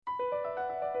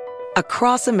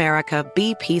Across America,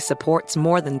 BP supports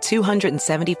more than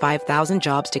 275,000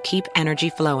 jobs to keep energy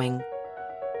flowing.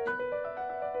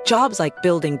 Jobs like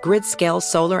building grid-scale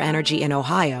solar energy in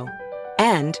Ohio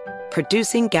and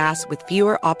producing gas with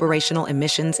fewer operational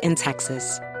emissions in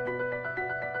Texas.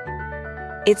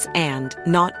 It's and,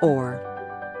 not or.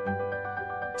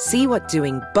 See what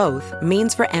doing both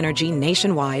means for energy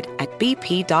nationwide at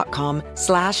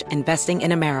bp.com/investing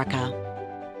in America.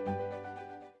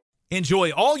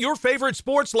 Enjoy all your favorite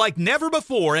sports like never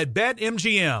before at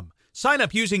BetMGM. Sign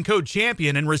up using code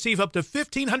CHAMPION and receive up to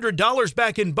 $1,500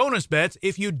 back in bonus bets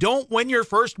if you don't win your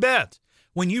first bet.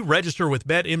 When you register with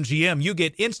BetMGM, you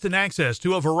get instant access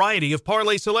to a variety of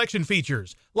parlay selection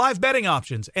features, live betting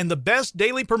options, and the best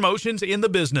daily promotions in the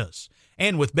business.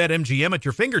 And with BetMGM at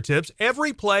your fingertips,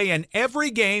 every play and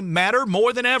every game matter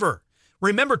more than ever.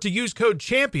 Remember to use code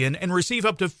CHAMPION and receive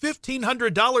up to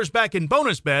 $1,500 back in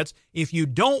bonus bets if you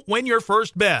don't win your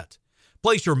first bet.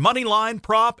 Place your money line,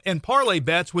 prop, and parlay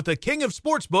bets with the king of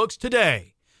sportsbooks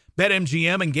today.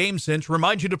 BetMGM and GameSense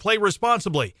remind you to play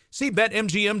responsibly. See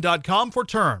BetMGM.com for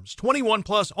terms. 21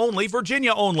 plus only,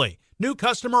 Virginia only. New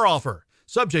customer offer.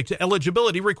 Subject to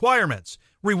eligibility requirements.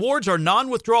 Rewards are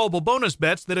non-withdrawable bonus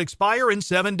bets that expire in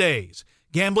 7 days.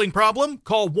 Gambling problem?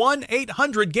 Call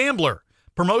 1-800-GAMBLER.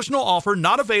 Promotional offer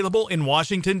not available in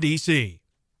Washington, D.C.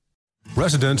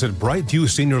 Residents at Brightview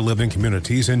Senior Living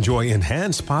Communities enjoy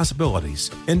enhanced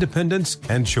possibilities, independence,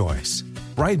 and choice.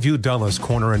 Brightview Dulles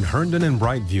Corner in Herndon and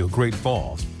Brightview, Great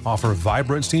Falls, offer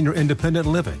vibrant senior independent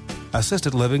living,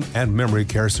 assisted living, and memory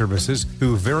care services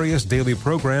through various daily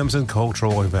programs and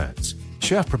cultural events.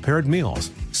 Chef-prepared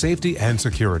meals, safety and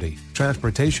security,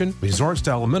 transportation,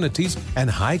 resort-style amenities, and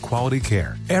high-quality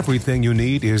care. Everything you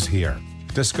need is here.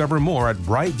 Discover more at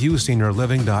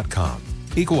brightviewseniorliving.com.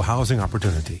 Equal housing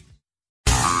opportunity.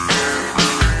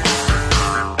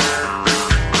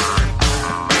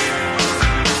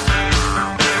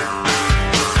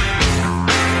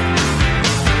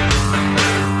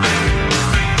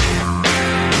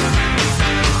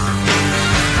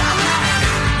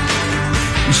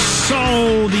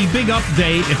 So the big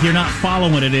update, if you're not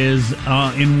following it, is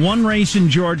in one race in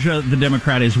Georgia, the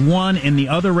Democrat has won. In the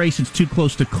other race, it's too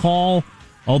close to call.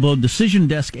 Although Decision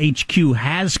Desk HQ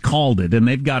has called it, and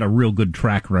they've got a real good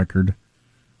track record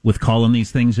with calling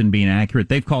these things and being accurate.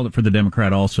 They've called it for the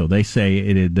Democrat also. They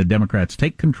say the Democrats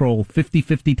take control,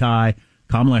 50-50 tie.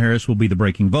 Kamala Harris will be the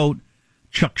breaking vote.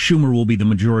 Chuck Schumer will be the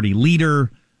majority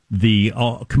leader. The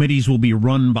committees will be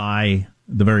run by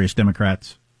the various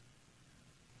Democrats.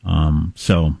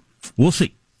 So we'll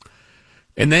see.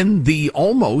 And then the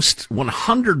almost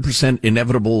 100%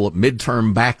 inevitable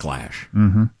midterm backlash.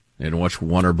 Mm-hmm. In which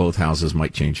one or both houses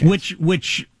might change hands.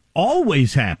 Which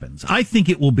always happens. I think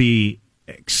it will be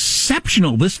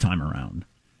exceptional this time around,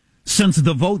 since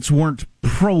the votes weren't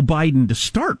pro-Biden to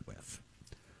start with.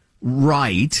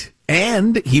 Right.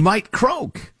 And he might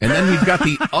croak. And then we've got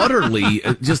the utterly,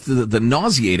 just the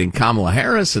nauseating Kamala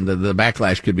Harris, and the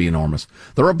backlash could be enormous.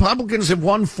 The Republicans have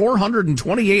won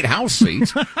 428 House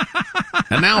seats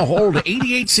and now hold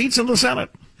 88 seats in the Senate.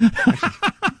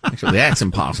 Actually, that's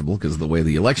impossible because of the way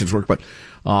the elections work. But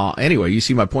anyway, you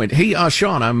see my point. Hey,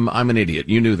 Sean, I'm an idiot.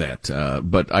 You knew that.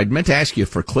 But I'd meant to ask you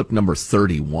for clip number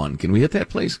 31. Can we hit that,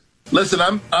 please? Listen,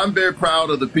 I'm very proud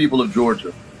of the people of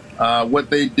Georgia. What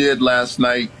they did last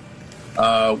night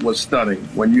was stunning.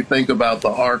 When you think about the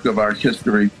arc of our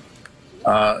history,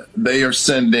 they are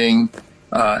sending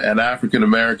an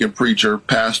African-American preacher,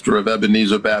 pastor of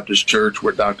Ebenezer Baptist Church,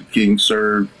 where Dr. King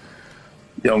served,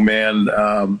 young man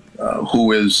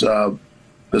who is the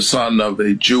son of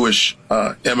a Jewish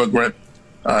immigrant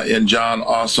in John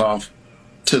Ossoff,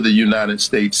 to the United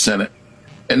States Senate.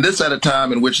 And this at a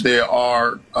time in which there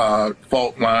are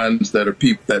fault lines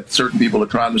that certain people are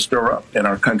trying to stir up in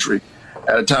our country,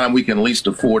 at a time we can least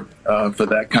afford for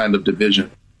that kind of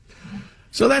division.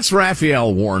 So that's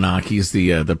Raphael Warnock. He's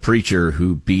the preacher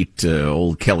who beat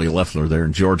old Kelly Loeffler there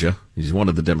in Georgia. He's one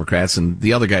of the Democrats, and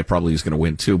the other guy probably is going to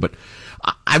win too. But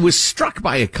I was struck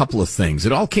by a couple of things.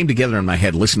 It all came together in my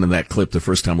head listening to that clip the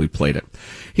first time we played it.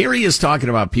 Here he is talking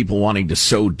about people wanting to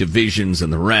sow divisions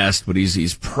and the rest, but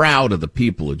he's proud of the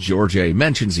people of Georgia. He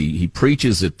mentions he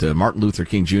preaches at Martin Luther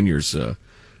King Jr.'s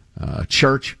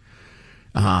church.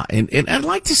 And I'd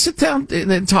like to sit down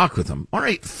and talk with him. All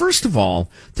right, first of all,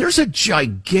 there's a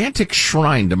gigantic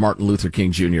shrine to Martin Luther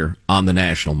King Jr. on the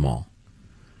National Mall.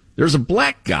 There's a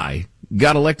black guy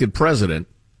got elected president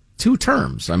 2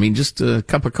 terms. I mean, just a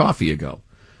cup of coffee ago.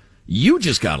 You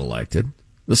just got elected.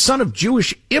 The son of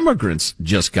Jewish immigrants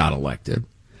just got elected.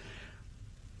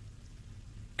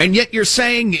 And yet you're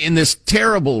saying in this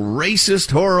terrible,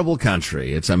 racist, horrible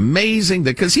country, it's amazing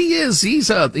that, because he's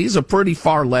a pretty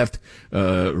far left,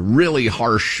 really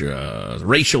harsh,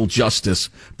 racial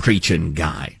justice preaching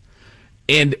guy.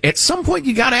 And at some point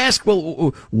you got to ask,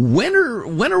 well, when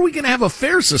are we going to have a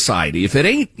fair society? If it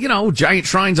ain't, giant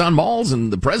shrines on malls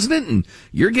and the president and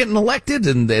you're getting elected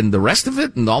and the rest of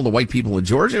it and all the white people in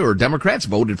Georgia or Democrats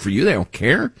voted for you, they don't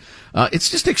care.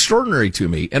 It's just extraordinary to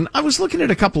me. And I was looking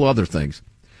at a couple other things.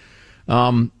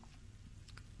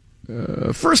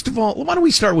 First of all, why don't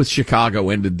we start with Chicago?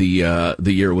 Ended the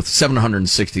year with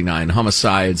 769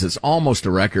 homicides. It's almost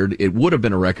a record. It would have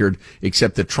been a record,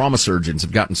 except that trauma surgeons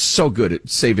have gotten so good at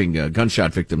saving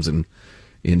gunshot victims in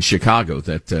Chicago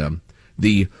that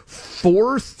the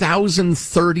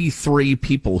 4,033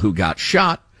 people who got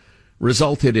shot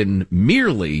resulted in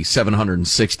merely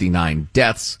 769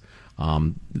 deaths.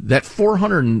 That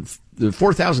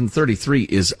 4,033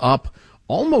 is up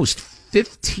almost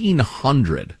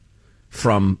 1,500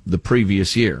 from the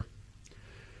previous year.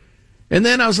 And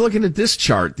then I was looking at this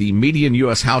chart, the median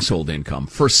U.S. household income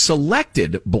for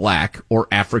selected black or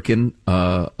African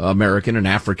American and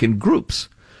African groups.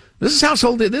 This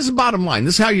is bottom line.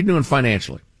 This is how you're doing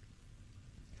financially.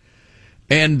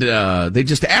 And they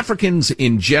just Africans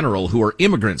in general who are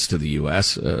immigrants to the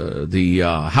U.S. The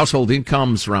household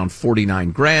income's around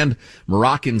 49 grand.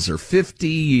 Moroccans are 50.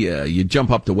 You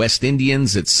jump up to West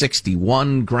Indians at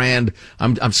 61 grand.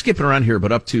 I'm skipping around here,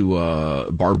 but up to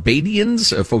Barbadians,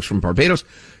 folks from Barbados,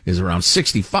 is around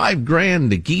 65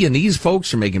 grand. The Guyanese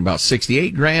folks are making about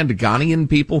 68 grand. The Ghanaian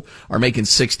people are making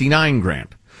 69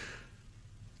 grand.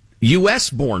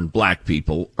 U.S.-born black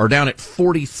people are down at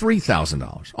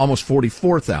 $43,000, almost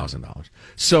 $44,000.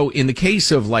 So in the case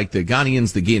of like the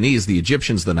Ghanaians, the Guyanese, the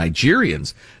Egyptians, the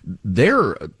Nigerians,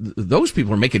 those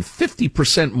people are making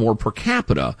 50% more per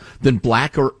capita than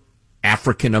black or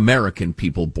African-American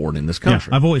people born in this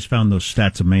country. Yeah, I've always found those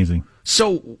stats amazing.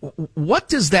 So what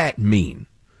does that mean?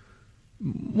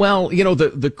 Well,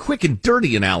 the quick and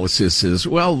dirty analysis is,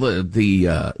 well,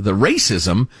 the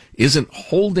racism isn't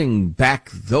holding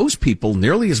back those people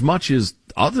nearly as much as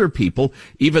other people,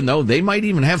 even though they might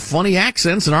even have funny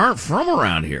accents and aren't from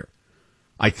around here.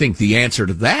 I think the answer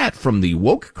to that from the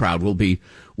woke crowd will be,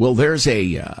 well, there's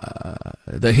the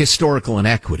historical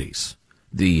inequities,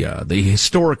 the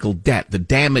historical debt, the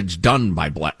damage done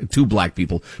to black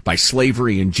people by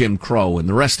slavery and Jim Crow and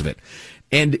the rest of it.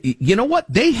 And you know what?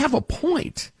 They have a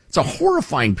point. It's a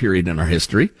horrifying period in our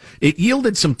history. It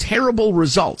yielded some terrible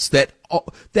results that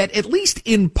at least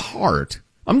in part,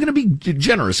 I'm going to be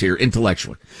generous here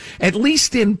intellectually, at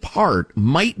least in part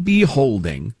might be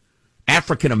holding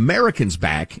African Americans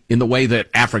back in the way that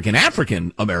African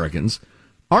Americans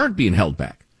aren't being held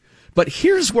back. But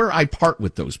here's where I part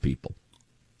with those people.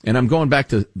 And I'm going back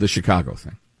to the Chicago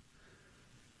thing.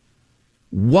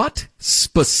 What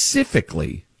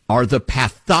specifically are the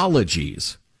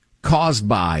pathologies caused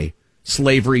by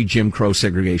slavery, Jim Crow,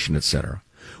 segregation, etc.?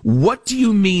 What do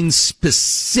you mean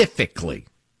specifically?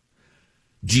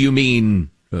 Do you mean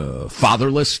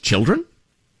fatherless children?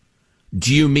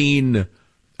 Do you mean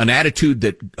an attitude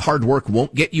that hard work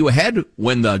won't get you ahead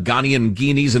when the Ghanaian,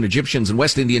 Guyanese, and Egyptians, and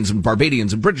West Indians, and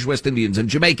Barbadians, and British West Indians, and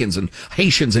Jamaicans, and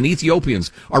Haitians, and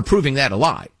Ethiopians are proving that a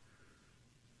lie?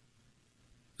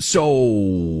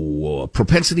 So,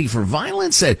 propensity for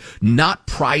violence, not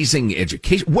prizing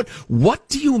education. What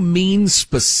do you mean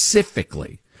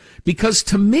specifically? Because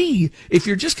to me, if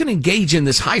you're just going to engage in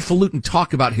this highfalutin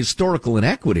talk about historical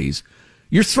inequities,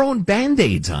 you're throwing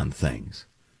Band-Aids on things.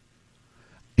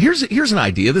 Here's an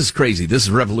idea. This is crazy. This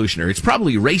is revolutionary. It's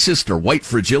probably racist or white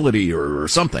fragility or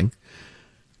something.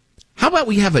 How about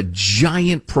we have a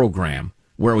giant program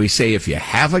where we say if you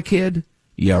have a kid,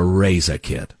 you raise a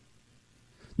kid?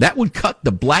 That would cut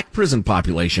the black prison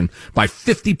population by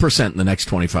 50% in the next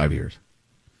 25 years,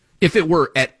 if it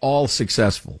were at all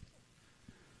successful.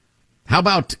 How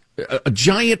about a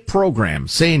giant program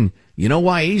saying, you know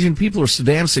why Asian people are so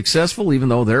damn successful, even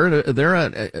though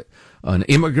they're an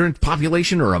immigrant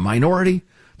population or a minority?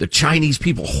 The Chinese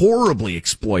people horribly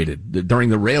exploited during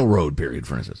the railroad period,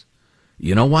 for instance.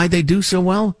 You know why they do so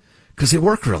well? Because they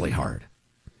work really hard.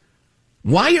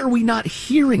 Why are we not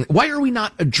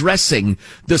addressing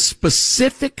the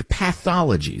specific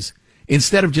pathologies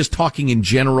instead of just talking in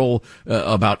general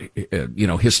about,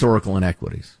 historical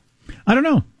inequities? I don't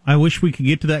know. I wish we could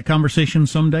get to that conversation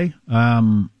someday.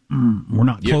 We're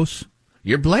not close.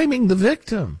 You're blaming the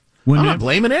victim. I'm not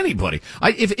blaming anybody.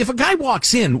 If a guy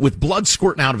walks in with blood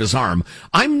squirting out of his arm,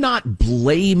 I'm not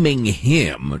blaming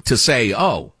him to say, he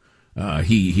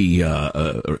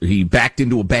backed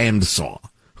into a bandsaw.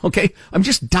 Okay, I'm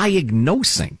just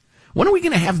diagnosing. When are we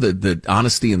going to have the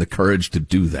honesty and the courage to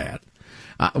do that?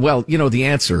 Well, the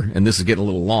answer, and this is getting a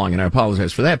little long, and I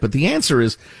apologize for that, but the answer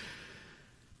is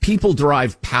people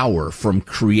derive power from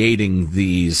creating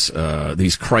these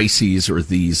crises or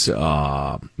these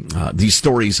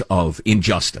stories of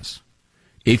injustice.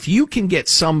 If you can get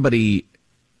somebody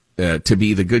to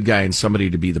be the good guy and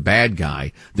somebody to be the bad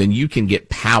guy, then you can get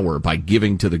power by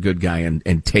giving to the good guy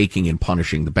and taking and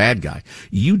punishing the bad guy.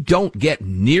 You don't get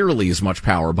nearly as much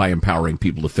power by empowering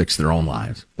people to fix their own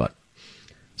lives. But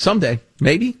someday,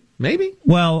 maybe.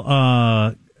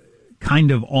 Well, kind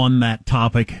of on that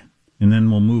topic, and then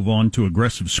we'll move on to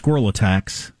aggressive squirrel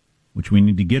attacks, which we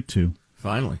need to get to.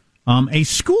 Finally. A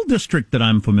school district that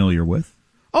I'm familiar with.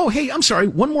 Oh, hey, I'm sorry.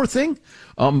 One more thing.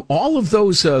 All of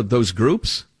those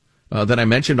groups that I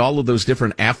mentioned, all of those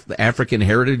different African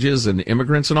heritages and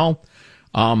immigrants and all,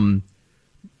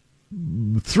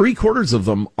 3/4 of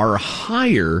them are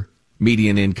higher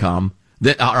median income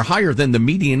that are higher than the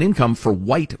median income for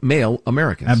white male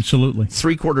Americans. Absolutely.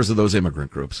 3/4 of those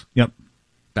immigrant groups. Yep.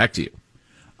 Back to you.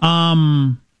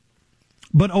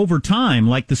 But over time,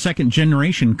 like the second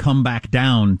generation, come back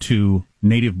down to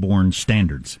native-born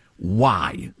standards.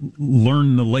 Why?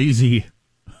 Learn the lazy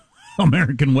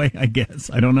American way, I guess.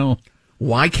 I don't know.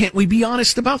 Why can't we be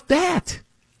honest about that?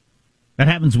 That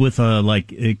happens with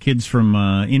kids from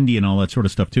India and all that sort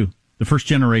of stuff too. The first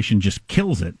generation just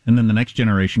kills it, and then the next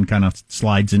generation kind of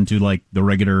slides into like the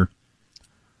regular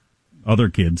other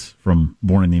kids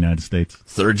born in the United States.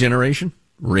 Third generation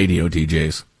radio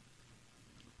DJs.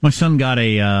 My son got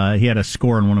he had a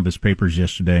score in one of his papers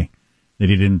yesterday that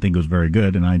he didn't think was very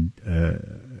good, and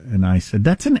I said,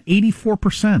 that's an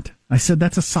 84%. I said,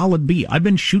 that's a solid B. I've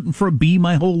been shooting for a B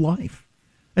my whole life.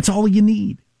 That's all you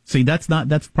need. See, that's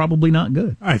probably not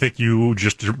good. I think you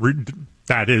just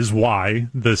that is why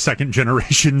the second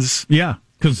generations. Yeah,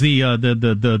 because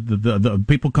the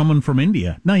people coming from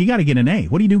India. No, you got to get an A.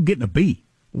 What do you do getting a B?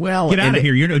 Well, get out of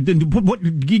here. You're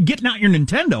getting out your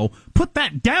Nintendo. Put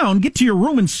that down. Get to your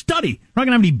room and study. We're not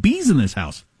gonna have any B's in this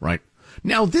house. Right.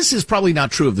 Now, this is probably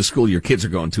not true of the school your kids are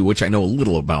going to, which I know a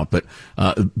little about, but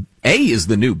A is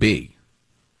the new B.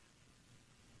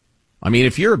 I mean,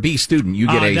 if you're a B student, you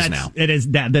get A's now. That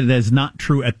is not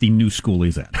true at the new school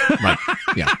he's at. Right.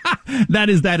 Yeah. That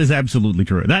is absolutely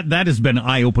true. That has been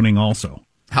eye-opening also.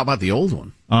 How about the old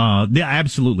one? Yeah,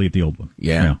 absolutely at the old one.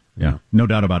 Yeah. No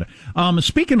doubt about it.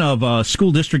 Speaking of a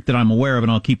school district that I'm aware of,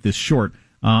 and I'll keep this short,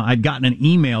 I'd gotten an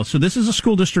email. So this is a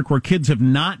school district where kids have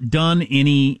not done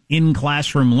any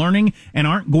in-classroom learning and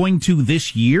aren't going to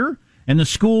this year, and the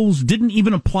schools didn't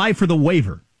even apply for the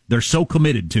waiver. They're so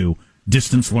committed to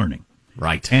distance learning.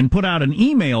 Right. And put out an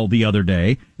email the other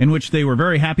day in which they were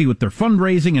very happy with their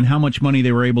fundraising and how much money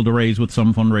they were able to raise with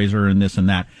some fundraiser and this and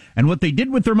that. And what they did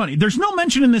with their money. There's no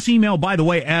mention in this email, by the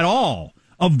way, at all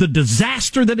of the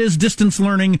disaster that is distance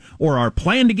learning or our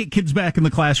plan to get kids back in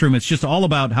the classroom. It's just all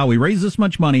about how we raise this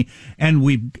much money, and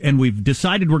we've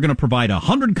decided we're going to provide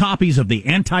 100 copies of the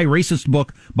anti-racist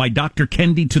book by Dr.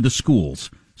 Kendi to the schools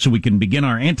so we can begin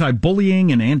our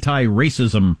anti-bullying and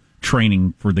anti-racism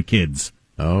training for the kids.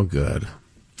 Oh, good.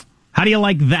 How do you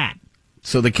like that?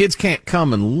 So the kids can't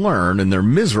come and learn, and they're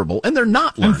miserable, and they're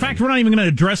not learning. In fact, we're not even going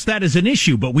to address that as an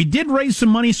issue, but we did raise some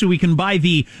money so we can buy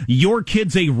the Your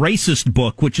Kid's a Racist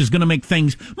book, which is going to make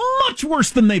things much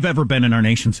worse than they've ever been in our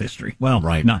nation's history. Well,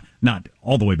 right. Not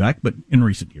all the way back, but in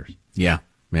recent years. Yeah.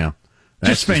 That's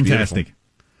just fantastic. Beautiful.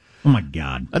 Oh, my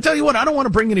God. I'll tell you what, I don't want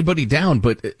to bring anybody down,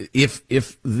 but if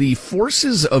the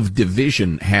forces of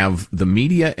division have the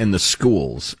media and the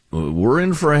schools, we're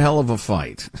in for a hell of a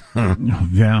fight.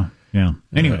 Yeah.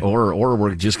 Anyway. Or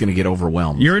we're just going to get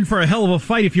overwhelmed. You're in for a hell of a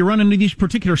fight if you run into these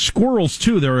particular squirrels,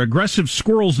 too. There are aggressive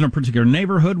squirrels in a particular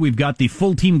neighborhood. We've got the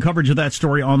full team coverage of that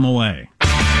story on the way.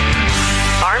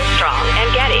 Armstrong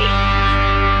and Getty.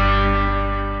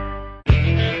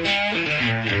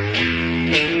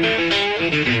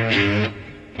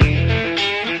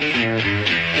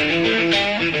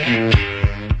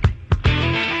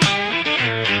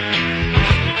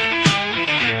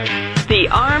 The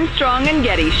Armstrong and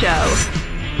Getty Show.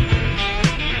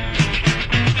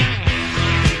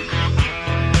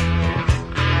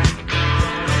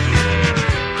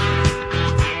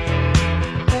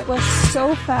 It was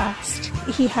so fast.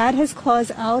 He had his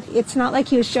claws out. It's not like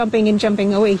he was jumping and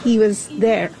jumping away. He was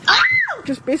there.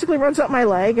 just basically runs up my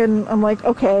leg, and I'm like,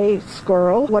 okay,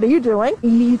 squirrel, what are you doing?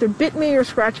 He either bit me or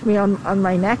scratched me on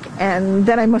my neck, and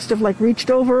then I must have like reached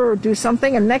over or do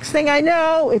something, and next thing I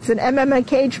know, it's an MMA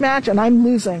cage match, and I'm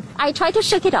losing. I try to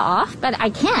shake it off, but I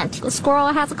can't. The squirrel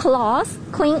has claws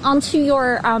cling onto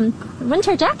your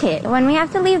winter jacket. When we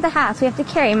have to leave the house, we have to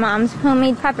carry Mom's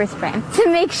homemade pepper spray to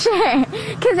make sure,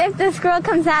 because if the squirrel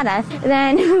comes at us,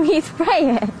 then we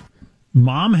spray it.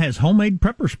 Mom has homemade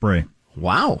pepper spray.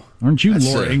 Wow. Aren't you,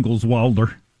 Laura Ingalls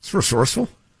Wilder? It's resourceful.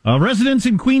 Residents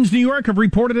in Queens, New York have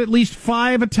reported at least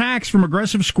 5 attacks from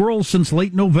aggressive squirrels since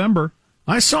late November.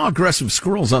 I saw aggressive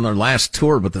squirrels on their last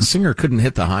tour, but the singer couldn't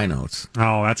hit the high notes.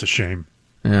 Oh, that's a shame.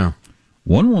 Yeah.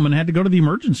 One woman had to go to the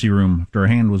emergency room after her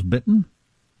hand was bitten.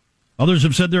 Others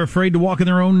have said they're afraid to walk in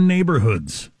their own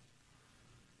neighborhoods.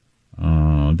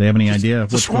 Do they have any idea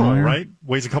of what's squirrel, going on? Right?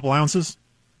 Weighs a couple ounces.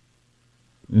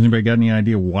 Has anybody got any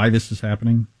idea why this is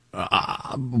happening?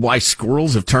 Why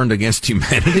squirrels have turned against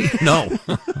humanity? No.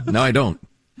 No, I don't.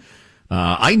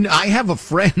 I have a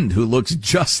friend who looks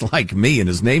just like me, and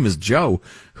his name is Joe,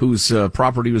 whose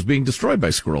property was being destroyed by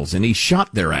squirrels, and he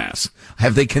shot their ass.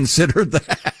 Have they considered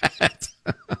that?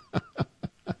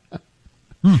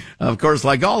 Of course,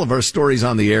 like all of our stories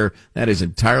on the air, that is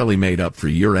entirely made up for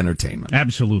your entertainment.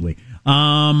 Absolutely.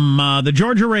 The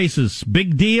Georgia races,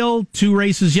 big deal. 2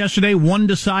 races yesterday. One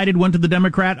decided, went to the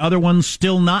Democrat. Other one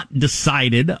still not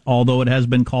decided, although it has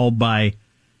been called by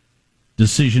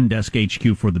Decision Desk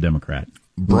HQ for the Democrat.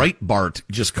 Breitbart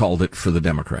just called it for the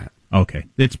Democrat. Okay.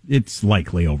 It's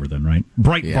likely over then, right?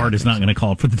 Breitbart is not going to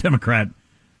call it for the Democrat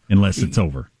unless it's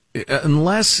over.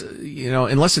 Unless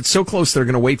it's so close, they're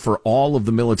going to wait for all of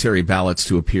the military ballots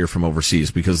to appear from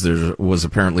overseas, because there was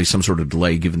apparently some sort of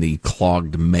delay given the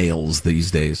clogged mails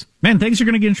these days. Man, things are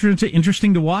going to get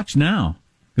interesting to watch now,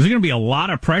 because there's going to be a lot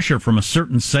of pressure from a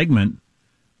certain segment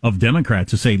of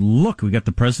Democrats to say, look, we got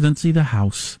the presidency, the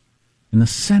House, and the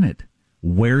Senate.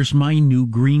 Where's my new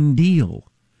Green Deal?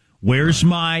 Where's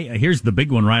here's the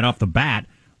big one right off the bat,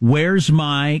 where's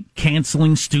my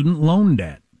canceling student loan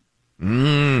debt?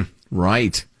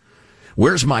 Right.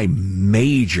 Where's my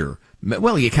major?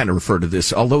 Well, you kind of refer to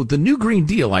this, although the new Green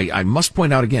Deal, I must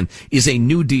point out again, is a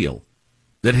new deal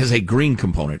that has a green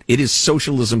component. It is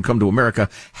socialism come to America,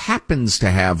 happens to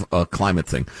have a climate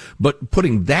thing. But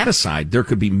putting that aside, there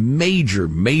could be major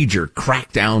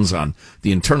crackdowns on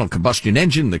the internal combustion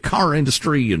engine, the car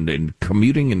industry, and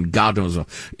commuting, and God knows,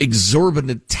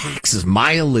 exorbitant taxes,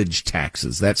 mileage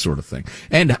taxes, that sort of thing.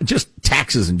 And just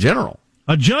taxes in general.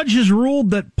 A judge has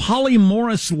ruled that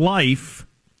polyamorous life...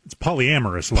 It's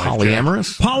polyamorous life.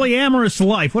 Polyamorous? Jack. Polyamorous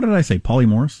life. What did I say?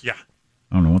 Polymorous? Yeah.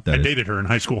 I don't know what that is. I dated her in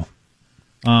high school.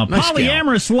 Nice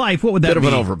polyamorous life, what would that be?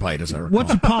 Bit of an overbite, as I recall.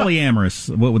 What's a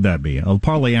polyamorous? What would that be? A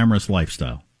polyamorous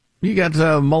lifestyle. You got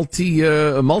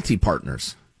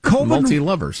multi-partners.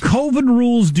 Multi-lovers. COVID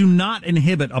rules do not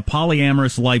inhibit a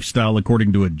polyamorous lifestyle,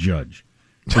 according to a judge.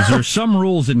 Because there are some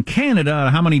rules in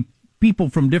Canada, how many people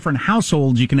from different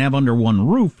households you can have under one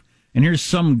roof. And here's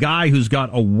some guy who's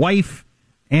got a wife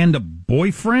and a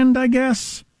boyfriend, I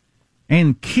guess,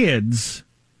 and kids.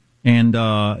 And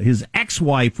his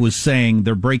ex-wife was saying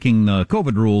they're breaking the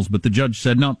COVID rules, but the judge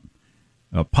said, no,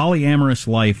 a polyamorous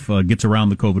life gets around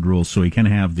the COVID rules, so he can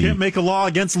have the... Can't make a law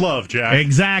against love, Jack.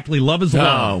 Exactly. Love is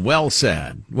love. Oh, well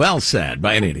said. Well said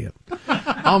by an idiot.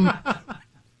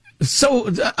 So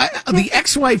the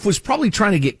ex-wife was probably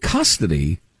trying to get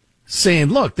custody, saying,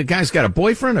 look, the guy's got a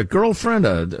boyfriend, a girlfriend,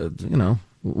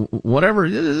 whatever.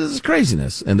 This is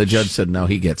craziness. And the judge said, no,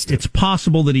 he gets it. It's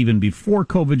possible that even before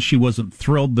COVID, she wasn't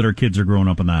thrilled that her kids are growing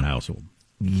up in that household.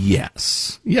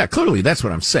 Yes. Yeah, clearly that's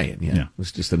what I'm saying. Yeah. It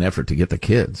was just an effort to get the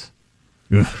kids.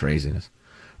 Ugh. Craziness.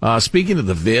 Speaking of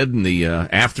the vid and the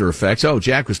after effects,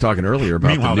 Jack was talking earlier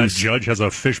about Meanwhile, the that judge has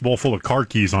a fishbowl full of car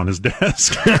keys on his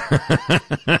desk.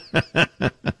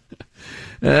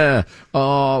 We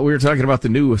were talking about the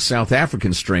new South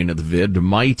African strain of the vid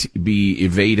might be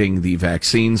evading the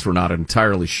vaccines. We're not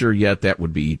entirely sure yet. That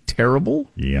would be terrible.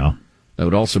 Yeah. That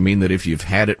would also mean that if you've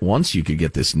had it once, you could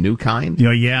get this new kind.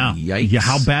 Yeah. Yikes. Yeah,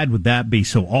 how bad would that be?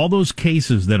 So all those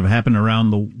cases that have happened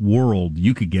around the world,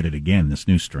 you could get it again, this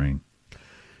new strain.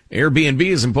 Airbnb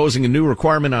is imposing a new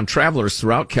requirement on travelers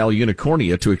throughout Cal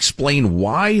Unicornia to explain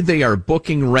why they are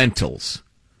booking rentals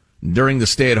during the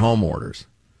stay-at-home orders.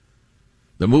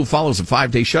 The move follows a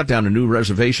 5-day shutdown of new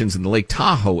reservations in the Lake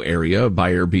Tahoe area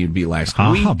by Airbnb last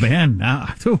week. Oh, man.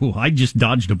 I just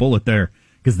dodged a bullet there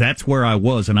because that's where I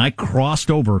was, and I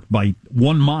crossed over by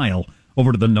 1 mile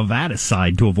over to the Nevada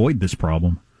side to avoid this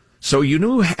problem. So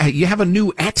you have a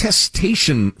new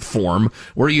attestation form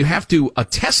where you have to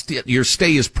attest that your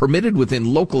stay is permitted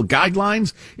within local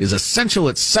guidelines, is essential,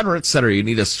 et cetera, et cetera. You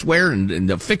need to swear and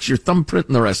affix your thumbprint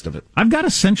and the rest of it. I've got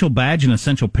essential badge and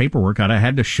essential paperwork. I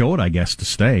had to show it, I guess, to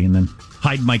stay, and then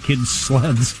hide my kids'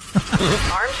 sleds.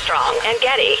 Armstrong and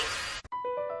Getty.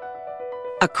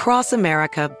 Across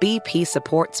America, BP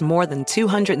supports more than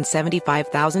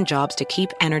 275,000 jobs to keep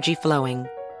energy flowing.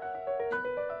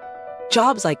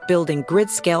 Jobs like building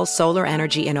grid-scale solar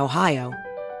energy in Ohio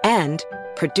and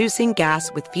producing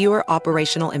gas with fewer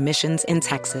operational emissions in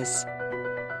Texas.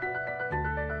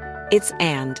 It's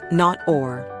and, not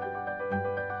or.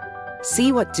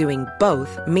 See what doing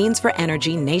both means for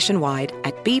energy nationwide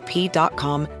at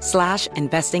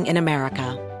bp.com/investing in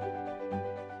America.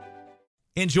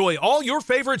 Enjoy all your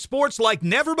favorite sports like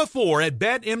never before at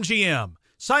BetMGM.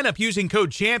 Sign up using code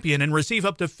CHAMPION and receive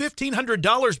up to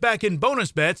 $1,500 back in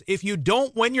bonus bets if you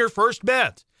don't win your first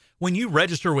bet. When you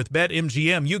register with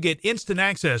BetMGM, you get instant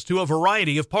access to a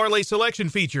variety of parlay selection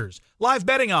features, live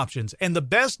betting options, and the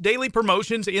best daily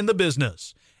promotions in the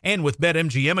business. And with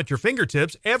BetMGM at your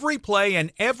fingertips, every play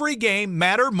and every game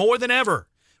matter more than ever.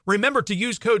 Remember to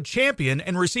use code CHAMPION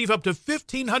and receive up to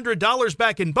 $1,500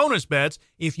 back in bonus bets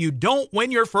if you don't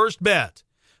win your first bet.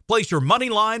 Place your money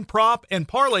line, prop, and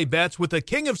parlay bets with the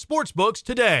king of sportsbooks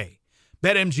today.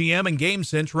 BetMGM and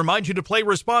GameSense remind you to play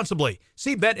responsibly.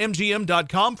 See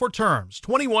BetMGM.com for terms.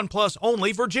 21 plus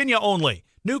only, Virginia only.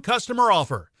 New customer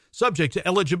offer. Subject to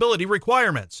eligibility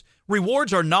requirements.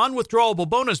 Rewards are non-withdrawable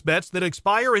bonus bets that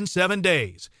expire in 7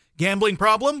 days. Gambling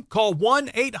problem? Call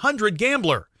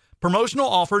 1-800-GAMBLER. Promotional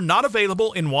offer not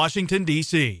available in Washington,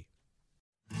 D.C.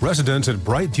 Residents at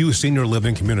Brightview Senior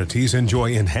Living Communities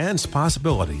enjoy enhanced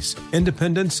possibilities,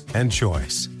 independence, and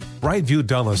choice. Brightview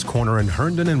Dulles Corner in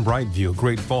Herndon and Brightview,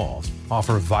 Great Falls,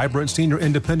 offer vibrant senior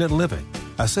independent living,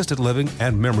 assisted living,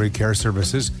 and memory care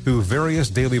services through various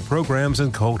daily programs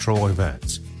and cultural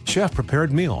events.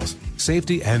 Chef-prepared meals,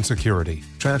 safety and security,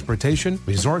 transportation,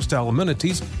 resort-style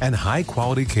amenities, and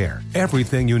high-quality care.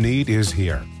 Everything you need is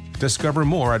here. Discover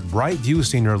more at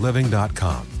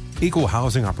brightviewseniorliving.com. Equal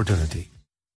housing opportunity.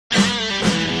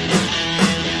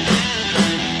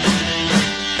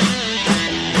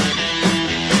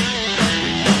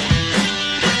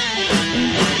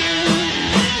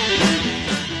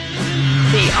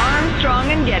 The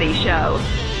Armstrong and Getty Show.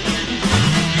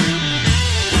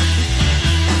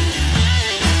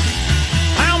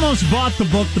 I almost bought the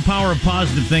book, The Power of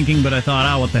Positive Thinking, but I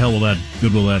thought, what the hell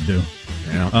good will that do?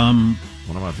 Yeah.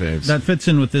 One of my faves. That fits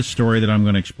in with this story that I'm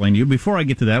going to explain to you. Before I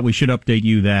get to that, we should update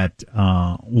you that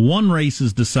one race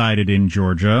is decided in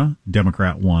Georgia.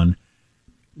 Democrat won.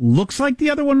 Looks like the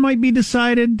other one might be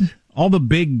decided. All the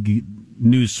big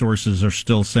news sources are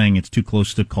still saying it's too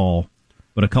close to call,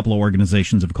 but a couple of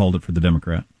organizations have called it for the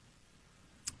Democrat.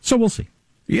 So we'll see.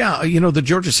 Yeah, the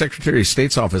Georgia Secretary of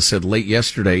State's office said late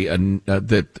yesterday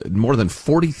that more than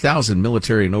 40,000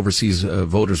 military and overseas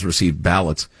voters received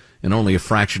ballots, and only a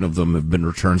fraction of them have been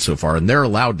returned so far, and they're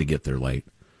allowed to get there late.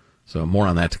 So more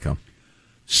on that to come.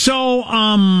 So,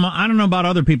 I don't know about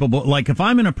other people, but like if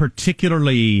I'm in a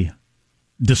particularly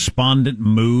despondent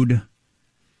mood,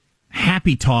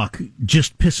 happy talk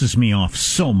just pisses me off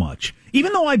so much.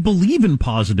 Even though I believe in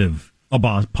positive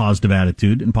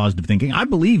attitude and positive thinking, I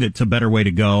believe it's a better way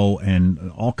to go,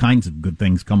 and all kinds of good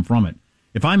things come from it.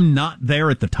 If I'm not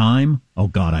there at the time, oh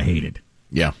God, I hate it.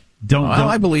 Yeah.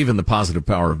 I believe in the positive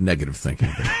power of negative thinking.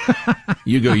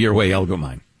 You go your way, I'll go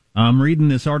mine. I'm reading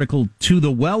this article, To the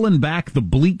Well and Back, the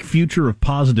Bleak Future of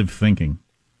Positive Thinking.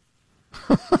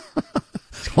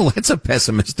 Well, that's a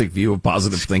pessimistic view of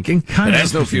positive thinking. It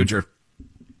has no future.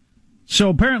 So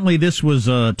apparently this was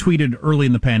tweeted early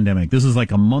in the pandemic. This is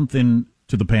like a month into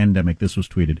the pandemic this was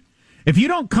tweeted. If you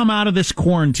don't come out of this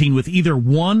quarantine with either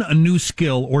 1, a new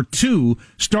skill, or 2,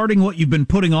 starting what you've been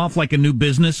putting off like a new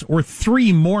business, or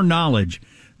 3, more knowledge,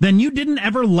 then you didn't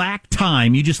ever lack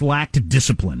time. You just lacked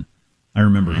discipline. I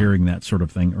remember hearing that sort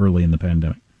of thing early in the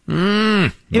pandemic.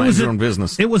 Mind your own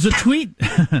business. It was a tweet.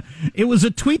 It was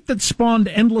a tweet that spawned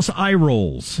endless eye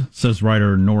rolls, says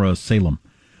writer Nora Salem.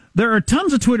 There are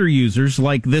tons of Twitter users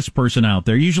like this person out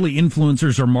there, usually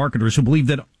influencers or marketers, who believe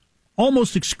that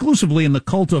almost exclusively in the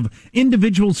cult of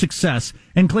individual success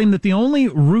and claim that the only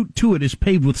route to it is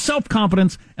paved with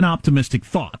self-confidence and optimistic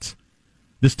thoughts.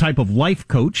 This type of life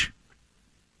coach,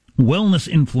 wellness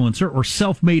influencer, or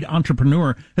self-made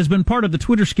entrepreneur has been part of the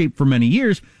Twitterscape for many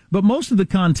years, but most of the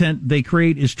content they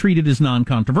create is treated as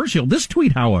non-controversial. This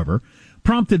tweet, however,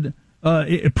 promptly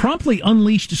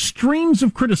unleashed streams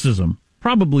of criticism,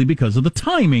 probably because of the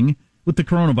timing with the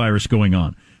coronavirus going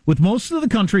on. With most of the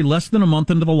country less than a month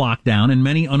into the lockdown and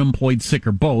many unemployed, sick,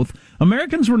 or both,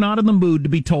 Americans were not in the mood to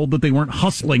be told that they weren't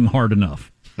hustling hard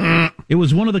enough. It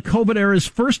was one of the COVID era's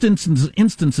first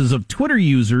instances of Twitter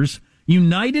users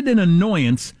united in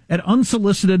annoyance at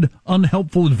unsolicited,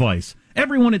 unhelpful advice.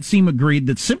 Everyone, it seemed, agreed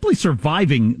that simply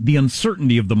surviving the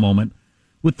uncertainty of the moment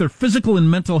with their physical and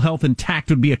mental health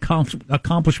intact would be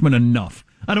accomplishment enough.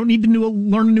 I don't need to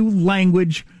learn a new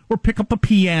language or pick up a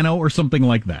piano or something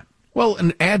like that. Well,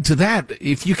 and add to that,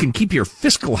 if you can keep your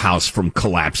fiscal house from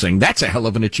collapsing, that's a hell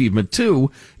of an achievement,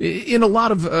 too, in a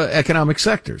lot of economic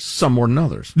sectors, some more than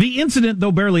others. The incident,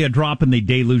 though barely a drop in the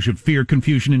deluge of fear,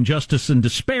 confusion, injustice, and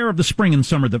despair of the spring and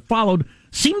summer that followed,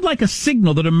 seemed like a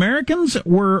signal that Americans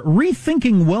were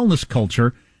rethinking wellness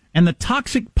culture and the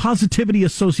toxic positivity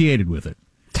associated with it.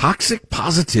 Toxic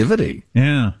positivity?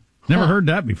 Yeah. Never heard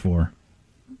that before.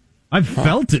 I've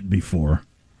felt it before.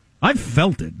 I've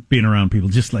felt it being around people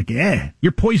just like,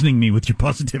 you're poisoning me with your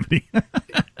positivity.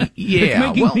 Yeah. It's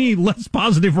making me less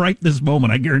positive right this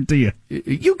moment, I guarantee you.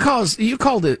 You called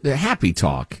it happy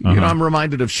talk. Uh-huh. You know, I'm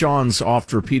reminded of Sean's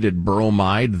oft-repeated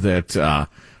bromide that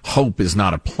hope is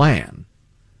not a plan.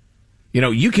 You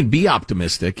know, you can be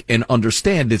optimistic and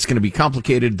understand it's going to be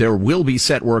complicated. There will be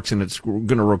setbacks, and it's going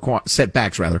to require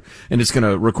and it's going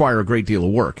to require a great deal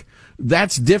of work.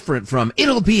 That's different from,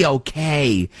 it'll be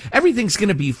okay. Everything's going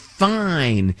to be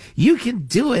fine. You can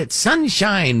do it.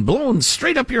 Sunshine blowing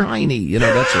straight up your hiney. You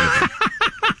know, that sort of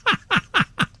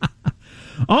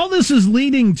thing. All this is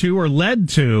leading to, or led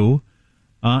to,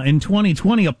 in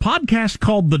 2020, a podcast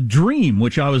called The Dream,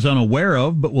 which I was unaware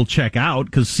of, but we'll check out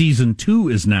because season 2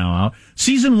 is now out.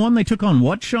 Season 1, they took on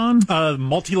what, Sean?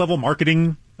 Multi-level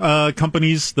marketing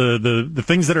companies, the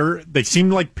things that they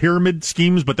seem like pyramid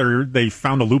schemes, but they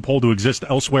found a loophole to exist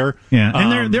elsewhere. Yeah,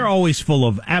 and they're always full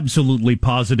of absolutely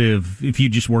positive, if you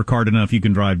just work hard enough, you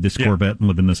can drive this Corvette and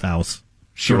live in this house.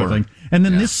 Sure. Sort of thing. And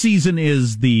then this season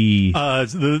is the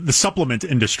supplement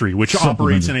industry, which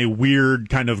operates in a weird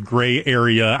kind of gray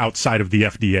area outside of the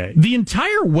FDA. The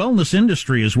entire wellness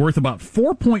industry is worth about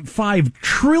 $4.5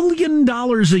 trillion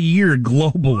a year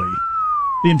globally.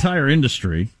 The entire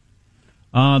industry.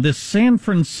 This San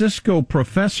Francisco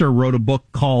professor wrote a book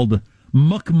called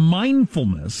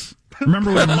McMindfulness.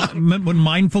 Remember when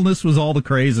mindfulness was all the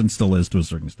craze, and still is to a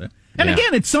certain extent. And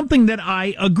again, it's something that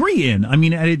I agree in. I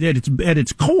mean, at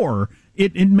its core,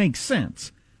 it makes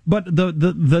sense. But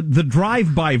the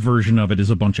drive-by version of it is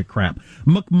a bunch of crap.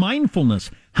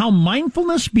 McMindfulness, how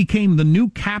mindfulness became the new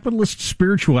capitalist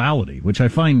spirituality, which I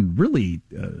find really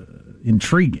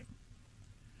intriguing.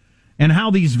 And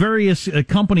how these various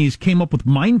companies came up with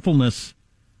mindfulness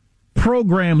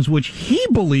programs, which he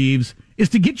believes is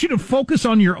to get you to focus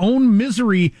on your own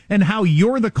misery and how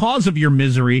you're the cause of your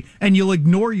misery, and you'll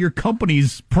ignore your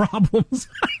company's problems.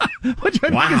 which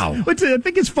I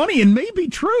think is funny and may be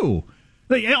true.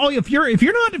 Like, if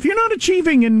you're not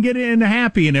achieving and getting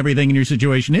happy and everything in your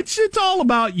situation, it's all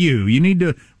about you. You need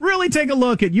to really take a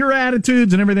look at your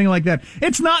attitudes and everything like that.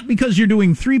 It's not because you're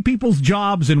doing 3 people's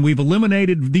jobs and we've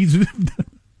eliminated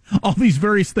all these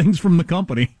various things from the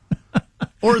company.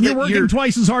 Or you're working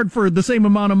twice as hard for the same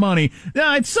amount of money.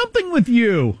 Yeah, it's something with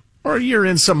you. Or you're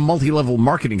in some multi-level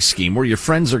marketing scheme where your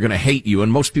friends are going to hate you,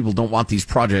 and most people don't want these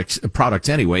products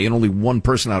anyway, and only one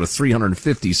person out of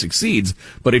 350 succeeds.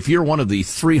 But if you're one of the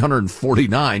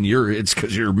 349, it's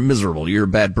because you're miserable. You're a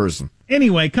bad person.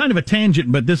 Anyway, kind of a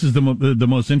tangent, but this is the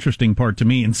most interesting part to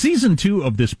me. In season 2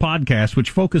 of this podcast, which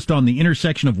focused on the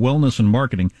intersection of wellness and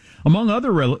marketing, among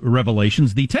other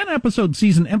revelations, the 10-episode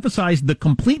season emphasized the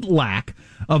complete lack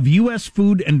of U.S.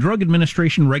 Food and Drug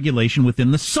Administration regulation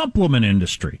within the supplement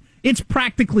industry. It's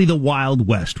practically the Wild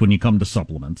West when you come to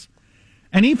supplements.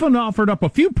 And even offered up a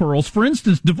few pearls, for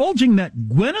instance, divulging that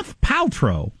Gwyneth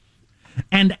Paltrow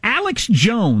and Alex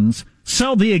Jones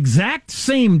sell the exact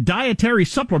same dietary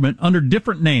supplement under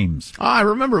different names. I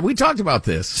remember. We talked about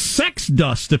this. Sex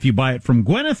Dust if you buy it from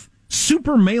Gwyneth.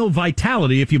 Super Male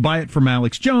Vitality if you buy it from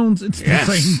Alex Jones. It's the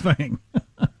same thing.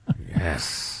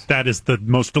 Yes. That is the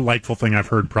most delightful thing I've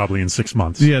heard probably in 6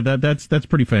 months. Yeah, that's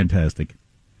pretty fantastic.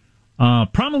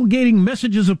 Promulgating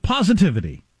messages of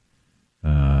positivity.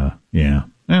 Yeah.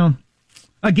 Well,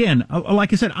 again,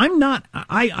 like I said,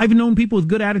 I've known people with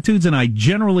good attitudes, and I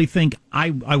generally think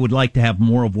I would like to have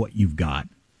more of what you've got.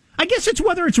 I guess it's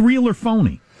whether it's real or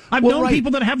phony. I've known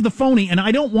people that have the phony, and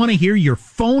I don't want to hear your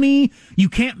phony. You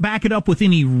can't back it up with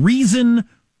any reason.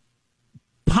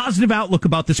 Positive outlook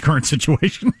about this current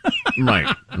situation.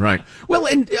 Right. Well,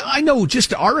 and I know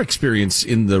just our experience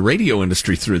in the radio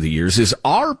industry through the years is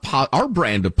our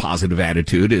brand of positive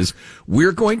attitude is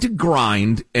we're going to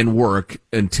grind and work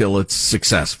until it's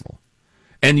successful.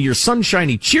 And your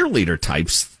sunshiny cheerleader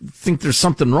types think there's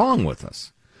something wrong with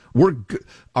us.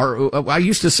 I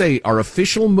used to say our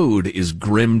official mood is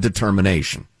grim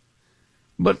determination.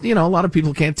 But, a lot of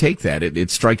people can't take that.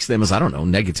 It strikes them as, I don't know,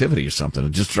 negativity or something.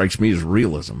 It just strikes me as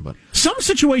realism. But some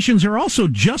situations are also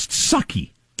just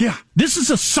sucky. Yeah. This is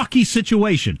a sucky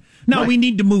situation. Now, we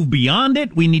need to move beyond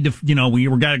it. We need to, we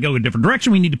got to go a different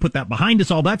direction. We need to put that behind us,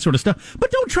 all that sort of stuff.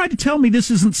 But don't try to tell me this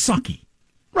isn't sucky.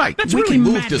 Right. That's we really can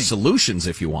move maddening. to solutions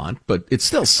if you want, but it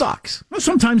still sucks. Well,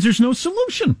 sometimes there's no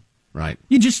solution. Right.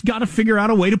 You just got to figure out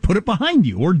a way to put it behind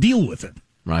you or deal with it.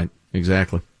 Right.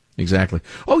 Exactly.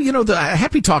 Oh, the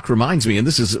Happy Talk reminds me, and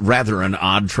this is rather an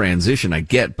odd transition, I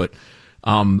get, but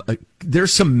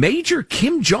there's some major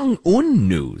Kim Jong-un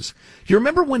news. You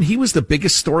remember when he was the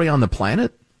biggest story on the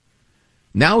planet?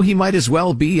 Now he might as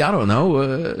well be, I don't know,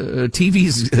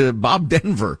 TV's Bob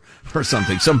Denver or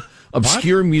something, some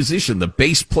obscure musician, the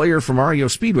bass player from REO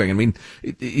Speedwagon. I mean,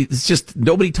 it's just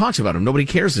nobody talks about him. Nobody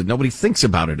cares. Nobody thinks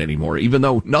about it anymore, even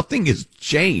though nothing has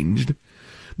changed.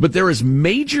 But there is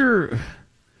major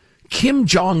Kim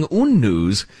Jong-un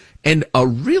news and a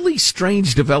really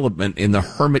strange development in the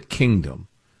Hermit Kingdom.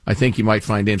 I think you might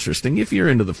find interesting if you're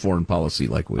into the foreign policy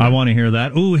like we are. I want to hear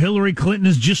that. Ooh, Hillary Clinton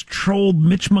has just trolled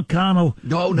Mitch McConnell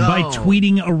by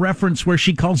tweeting a reference where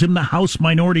she calls him the House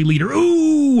Minority Leader.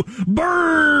 Ooh,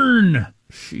 burn!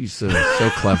 She's so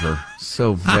clever.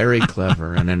 So very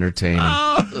clever and entertaining.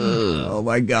 Oh,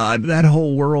 my God. That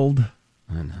whole world.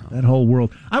 I know. That whole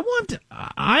world.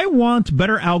 I want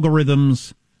better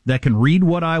algorithms that can read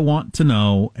what I want to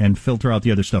know and filter out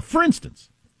the other stuff. For instance,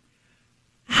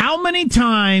 how many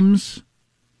times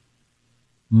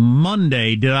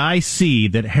Monday did I see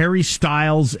that Harry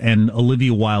Styles and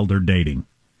Olivia Wilde are dating?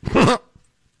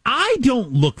 I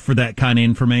don't look for that kind of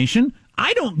information.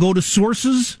 I don't go to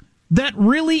sources that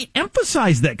really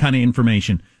emphasize that kind of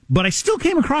information. But I still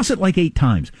came across it like 8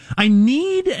 times. I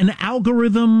need an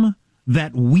algorithm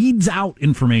that weeds out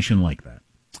information like that.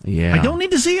 Yeah. I don't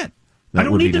need to see it. I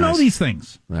don't need to know these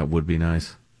things. That would be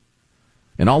nice.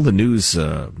 And all the news,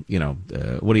 what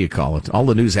do you call it? All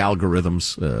the news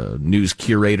algorithms, news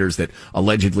curators that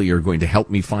allegedly are going to help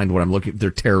me find what I'm looking for,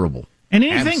 they're terrible. And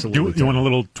anything? You want a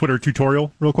little Twitter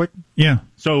tutorial real quick? Yeah.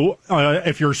 So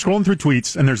if you're scrolling through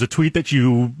tweets and there's a tweet that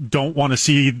you don't want to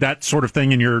see that sort of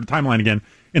thing in your timeline again,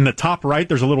 in the top right,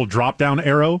 there's a little drop-down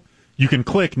arrow. You can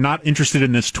click not interested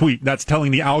in this tweet. That's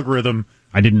telling the algorithm.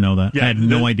 I didn't know that. Yeah, I had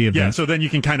no idea of that. Yeah, so then you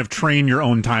can kind of train your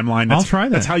own timeline. I'll try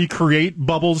that. That's how you create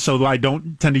bubbles, so I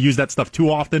don't tend to use that stuff too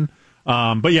often.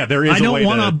 But yeah, there is a way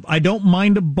to... I don't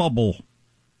mind a bubble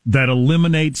that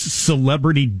eliminates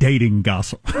celebrity dating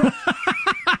gossip.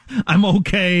 I'm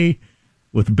okay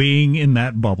with being in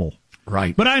that bubble.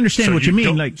 Right. But I understand what you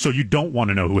mean. So you don't want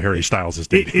to know who Harry Styles is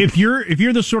dating. If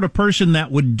you're the sort of person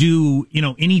that would do,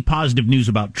 any positive news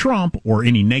about Trump or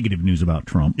any negative news about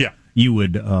Trump, yeah, you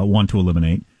would want to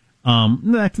eliminate.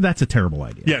 That's a terrible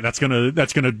idea. Yeah, that's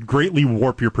gonna greatly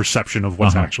warp your perception of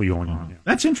what's actually going on. Yeah.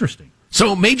 That's interesting.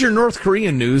 So major North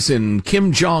Korean news in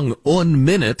Kim Jong-un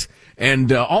minute,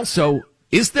 and also,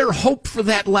 is there hope for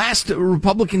that last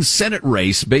Republican Senate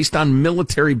race based on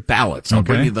military ballots? I'll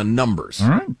bring you the numbers. All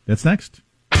right, that's next.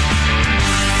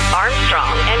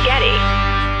 Armstrong and Getty.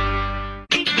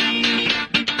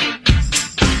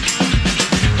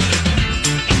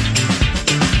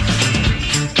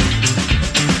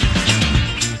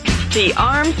 The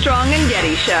Armstrong and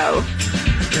Getty Show.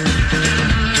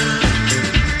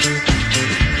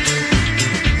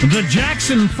 The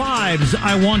Jackson 5's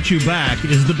I Want You Back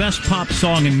is the best pop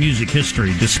song in music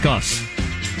history. Discuss.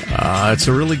 It's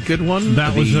a really good one.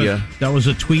 That was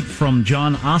a tweet from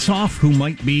John Ossoff, who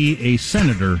might be a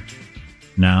senator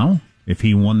now if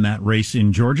he won that race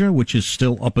in Georgia, which is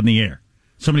still up in the air.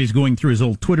 Somebody's going through his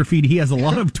old Twitter feed. He has a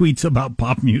lot of tweets about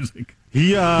pop music.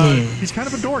 He's kind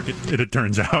of a dork, it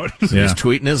turns out. He's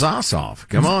tweeting his ass off.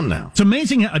 Come on now. It's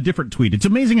amazing, a different tweet. It's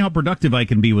amazing how productive I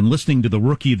can be when listening to the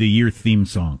Rookie of the Year theme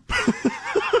song.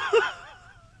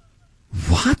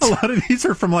 What? A lot of these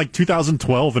are from like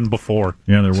 2012 and before.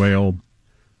 Yeah, they're way old.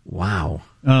 Wow.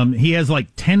 He has like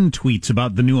 10 tweets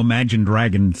about the new Imagine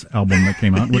Dragons album that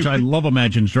came out, which I love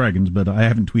Imagine Dragons, but I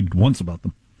haven't tweeted once about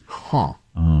them. Huh.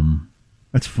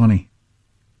 That's funny.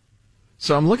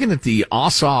 So I'm looking at the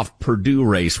Ossoff-Purdue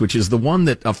race, which is the one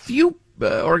that a few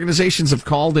organizations have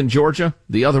called in Georgia.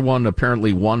 The other one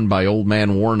apparently won by old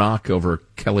man Warnock over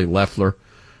Kelly Loeffler.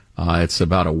 It's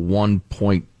about a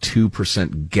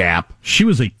 1.2% gap. She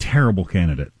was a terrible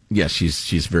candidate. Yes,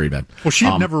 she's very bad. Well, she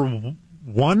had never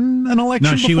won an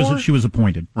election before? No, she was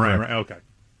appointed. Right, okay.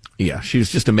 Yeah, she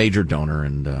was just a major donor,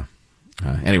 and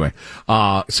Anyway,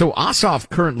 so Ossoff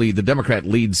currently, the Democrat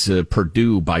leads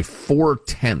Perdue by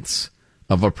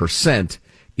 0.4%.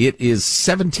 It is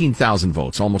 17,000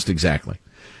 votes, almost exactly.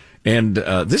 And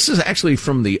this is actually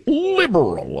from the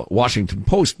liberal Washington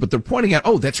Post, but they're pointing out,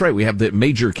 oh, that's right, we have the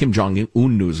major Kim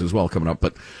Jong-un news as well coming up.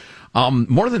 But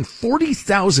more than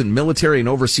 40,000 military and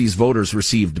overseas voters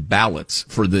received ballots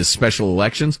for this special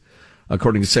elections,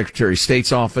 according to Secretary of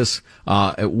State's office,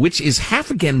 which is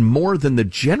half again more than the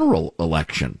general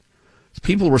election.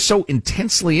 People were so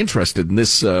intensely interested in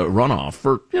this runoff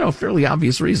for, fairly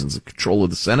obvious reasons. The control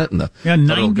of the Senate and the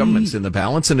federal government's in the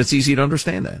balance, and it's easy to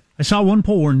understand that. I saw one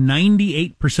poll where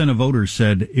 98% of voters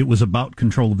said it was about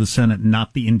control of the Senate,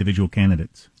 not the individual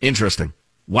candidates. Interesting.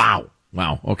 Wow.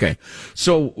 Okay.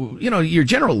 So, your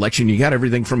general election, you got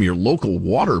everything from your local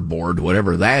water board,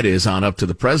 whatever that is, on up to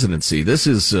the presidency. This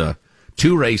is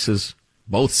 2 races,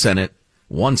 both Senate,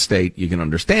 1 state. You can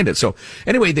understand it. So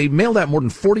anyway, they mailed out more than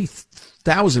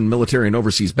 40,000 military and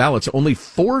overseas ballots. Only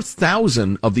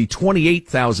 4,000 of the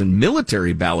 28,000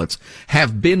 military ballots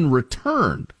have been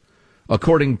returned,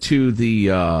 according to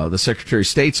the Secretary of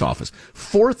State's office.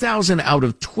 4,000 out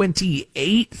of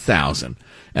 28,000.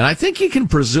 And I think you can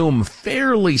presume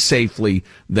fairly safely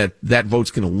that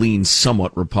vote's going to lean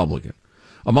somewhat Republican.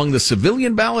 Among the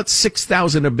civilian ballots,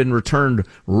 6,000 have been returned,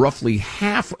 roughly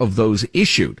half of those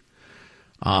issued.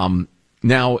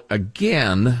 Now,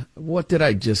 again, what did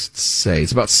I just say?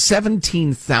 It's about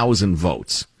 17,000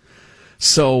 votes.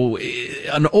 So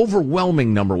an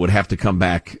overwhelming number would have to come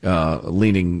back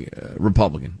leaning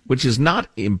Republican, which is not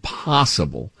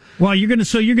impossible. Well, you're going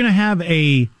to have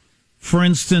for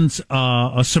instance,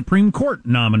 a Supreme Court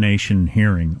nomination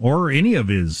hearing, or any of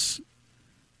his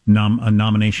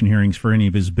nomination hearings for any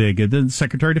of his big, the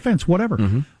Secretary of Defense,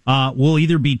 whatever, will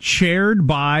either be chaired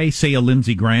by, say, a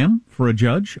Lindsey Graham for a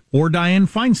judge, or Dianne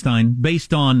Feinstein,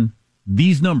 based on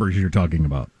these numbers you're talking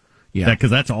about. Yeah,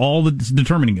 because that's all that's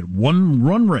determining it. One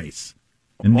run race.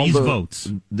 And these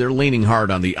votes. They're leaning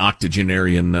hard on the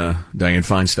octogenarian Dianne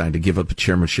Feinstein to give up the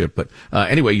chairmanship. But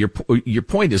anyway, your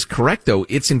point is correct, though.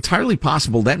 It's entirely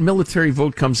possible that military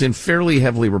vote comes in fairly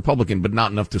heavily Republican, but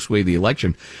not enough to sway the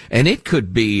election. And it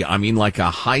could be, like a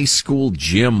high school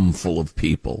gym full of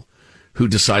people who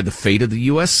decide the fate of the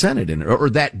U.S. Senate, or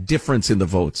that difference in the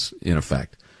votes, in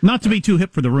effect. Not to be too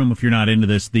hip for the room if you're not into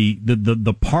this,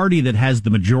 the party that has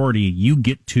the majority, you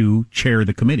get to chair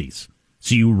the committees.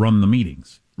 So you run the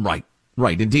meetings. Right,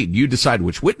 indeed. You decide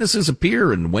which witnesses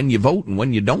appear and when you vote and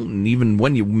when you don't, and even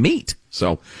when you meet.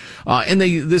 So, and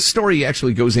this story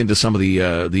actually goes into some of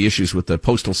the issues with the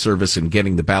Postal Service and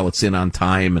getting the ballots in on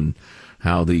time, and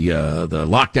how the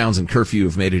lockdowns and curfew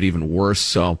have made it even worse.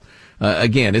 So,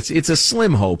 again, it's a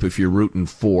slim hope if you're rooting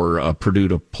for Perdue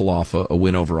to pull off a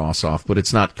win over Ossoff, but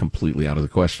it's not completely out of the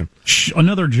question.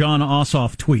 Another John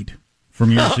Ossoff tweet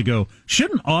from years ago.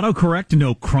 Shouldn't autocorrect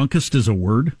know Crunkest is a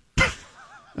word?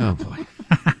 Oh, boy.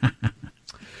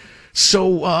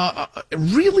 So,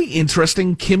 really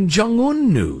interesting Kim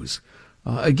Jong-un news.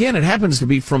 Again, it happens to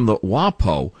be from the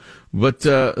WAPO, but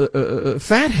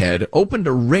Fathead opened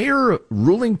a rare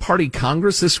ruling party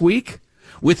Congress this week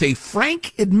with a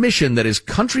frank admission that his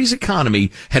country's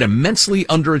economy had immensely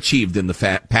underachieved in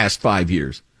the past 5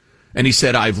 years. And he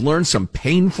said, "I've learned some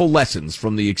painful lessons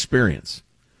from the experience."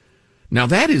 Now,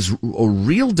 that is a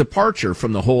real departure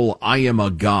from the whole I am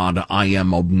a god, I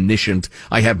am omniscient,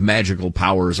 I have magical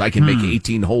powers, I can make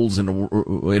 18 holes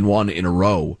in one in a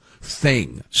row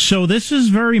thing. So this is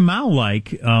very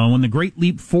Mao-like. When the Great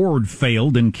Leap Forward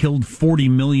failed and killed 40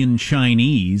 million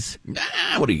Chinese.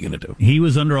 What are you going to do? He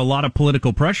was under a lot of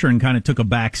political pressure and kind of took a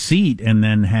back seat and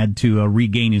then had to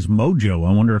regain his mojo.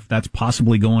 I wonder if that's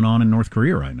possibly going on in North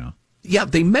Korea right now. Yeah,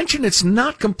 they mention it's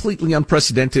not completely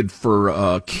unprecedented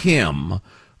for Kim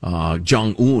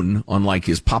Jong-un, unlike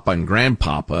his papa and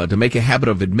grandpapa, to make a habit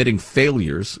of admitting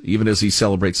failures, even as he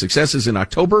celebrates successes. In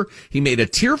October, he made a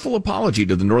tearful apology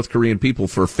to the North Korean people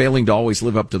for failing to always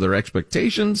live up to their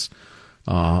expectations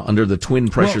under the twin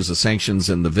pressures of sanctions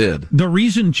and the vid. The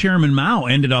reason Chairman Mao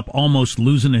ended up almost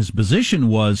losing his position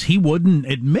was he wouldn't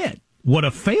admit what a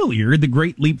failure the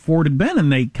Great Leap Forward had been,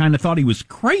 and they kind of thought he was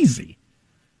crazy.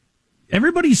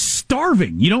 Everybody's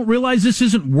starving. You don't realize this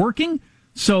isn't working?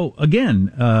 So,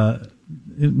 again,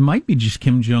 it might be just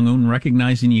Kim Jong-un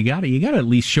recognizing you got to at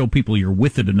least show people you're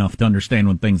with it enough to understand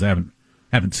when things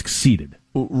haven't succeeded.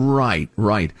 Right.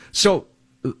 So,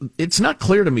 it's not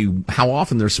clear to me how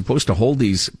often they're supposed to hold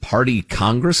these party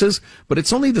congresses, but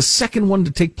it's only the second one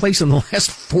to take place in the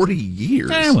last 40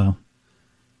 years.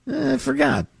 I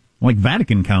forgot. Like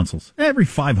Vatican councils. Every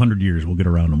 500 years we'll get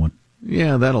around to one.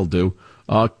 Yeah, that'll do.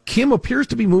 Kim appears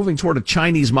to be moving toward a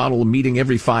Chinese model of meeting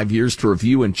every 5 years to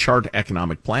review and chart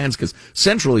economic plans, because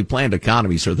centrally planned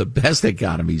economies are the best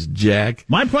economies, Jack.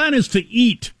 My plan is to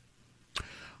eat.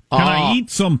 Can I eat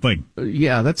something?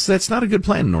 Yeah, that's not a good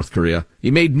plan in North Korea.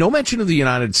 He made no mention of the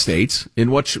United States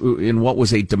in what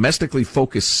was a domestically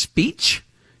focused speech.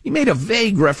 He made a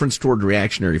vague reference toward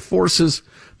reactionary forces,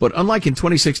 but unlike in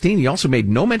 2016, he also made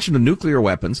no mention of nuclear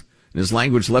weapons, and his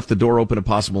language left the door open to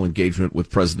possible engagement with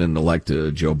President-elect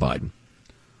Joe Biden.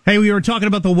 Hey, we were talking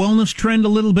about the wellness trend a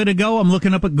little bit ago. I'm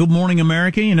looking up at Good Morning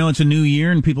America. You know, it's a new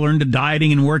year and people are into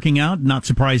dieting and working out. Not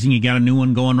surprising, you got a new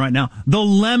one going right now. The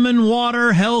lemon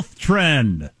water health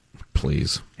trend.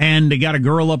 Please. And they got a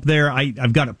girl up there.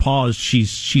 I've got it paused.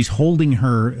 She's holding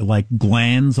her like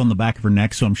glands on the back of her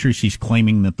neck, so I'm sure she's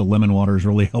claiming that the lemon water has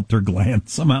really helped her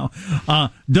glands somehow.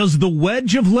 Does the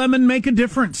wedge of lemon make a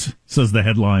difference? Says the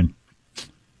headline.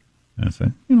 That's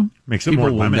it. You know, makes it people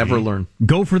more will lemony. never learn.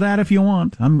 Go for that if you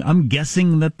want. I'm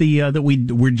guessing that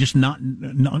we're just not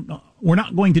we're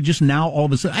not going to just now all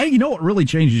of a sudden. Hey, you know what really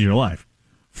changes your life?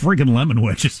 Freaking lemon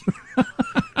wedges.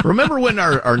 Remember when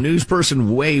our news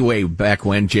person way back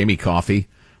when, Jamie Coffey,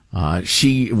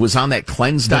 she was on that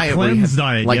cleanse diet. Cleanse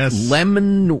diet, like yes.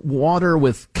 Lemon water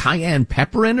with cayenne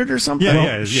pepper in it or something?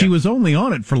 Yeah. She was only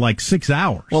on it for like 6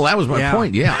 hours. Well, that was my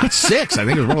point. Yeah, 6. I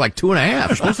think it was more like 2.5.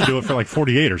 You're supposed to do it for like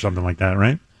 48 or something like that,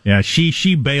 right? Yeah,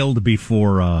 she bailed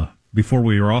before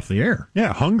we were off the air.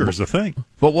 Yeah, hunger's the thing.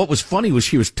 But what was funny was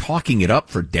she was talking it up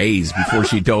for days before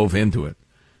she dove into it.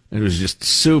 It was just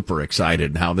super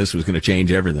excited how this was going to change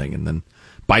everything. And then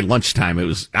by lunchtime, it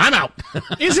was, I'm out.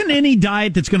 Isn't any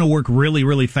diet that's going to work really,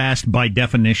 really fast by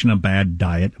definition a bad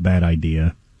diet, a bad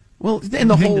idea? Well, and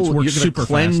the whole you're going to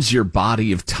cleanse fast. your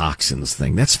body of toxins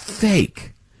thing, that's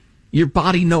fake. Your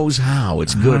body knows how.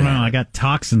 It's good. I got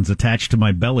toxins attached to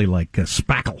my belly like a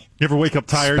spackle. You ever wake up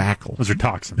tired? Spackle. Those are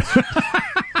toxins.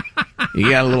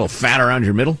 You got a little fat around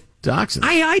your middle? Toxins.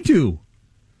 I do.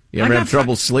 You ever have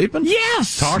trouble sleeping?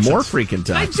 Yes. Toxins. More freaking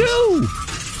toxins. I do.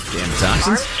 Damn toxins.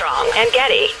 Armstrong and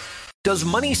Getty. Does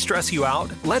money stress you out?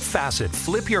 Let Facet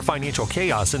flip your financial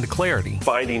chaos into clarity.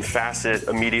 Finding Facet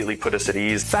immediately put us at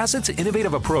ease. Facet's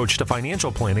innovative approach to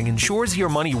financial planning ensures your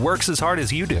money works as hard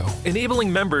as you do,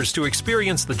 enabling members to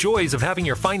experience the joys of having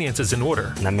your finances in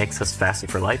order. And that makes us Facet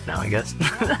for life now, I guess.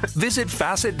 Visit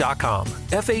Facet.com,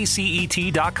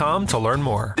 FACET.com to learn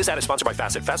more. This ad is sponsored by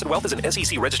Facet. Facet Wealth is an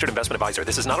SEC registered investment advisor.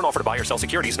 This is not an offer to buy or sell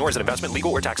securities, nor is it investment,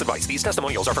 legal, or tax advice. These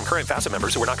testimonials are from current Facet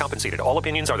members who are not compensated. All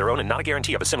opinions are their own and not a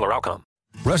guarantee of a similar outcome.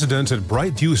 Residents at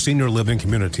Brightview Senior Living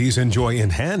Communities enjoy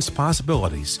enhanced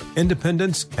possibilities,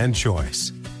 independence, and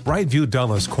choice. Brightview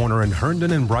Dulles Corner in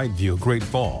Herndon and Brightview, Great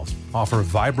Falls, offer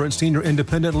vibrant senior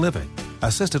independent living,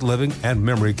 assisted living, and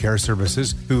memory care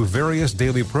services through various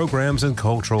daily programs and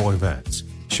cultural events.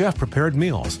 Chef-prepared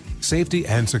meals, safety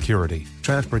and security,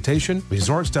 transportation,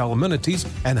 resort-style amenities,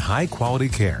 and high-quality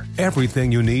care.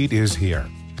 Everything you need is here.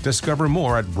 Discover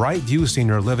more at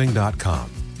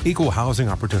brightviewseniorliving.com. Equal housing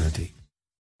opportunity.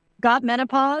 Got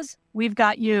menopause? We've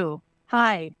got you.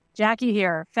 Hi, Jackie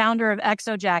here, founder of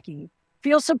Exo Jackie.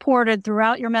 Feel supported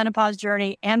throughout your menopause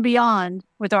journey and beyond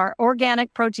with our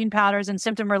organic protein powders and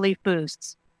symptom relief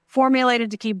boosts. Formulated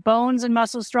to keep bones and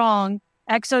muscles strong,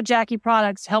 Exo Jackie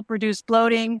products help reduce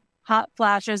bloating, hot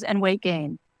flashes, and weight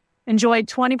gain. Enjoy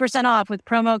 20% off with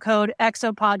promo code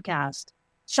EXOPODCAST.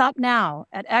 Shop now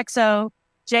at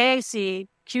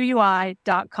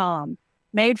exojacqui.com.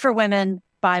 Made for women,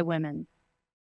 by women.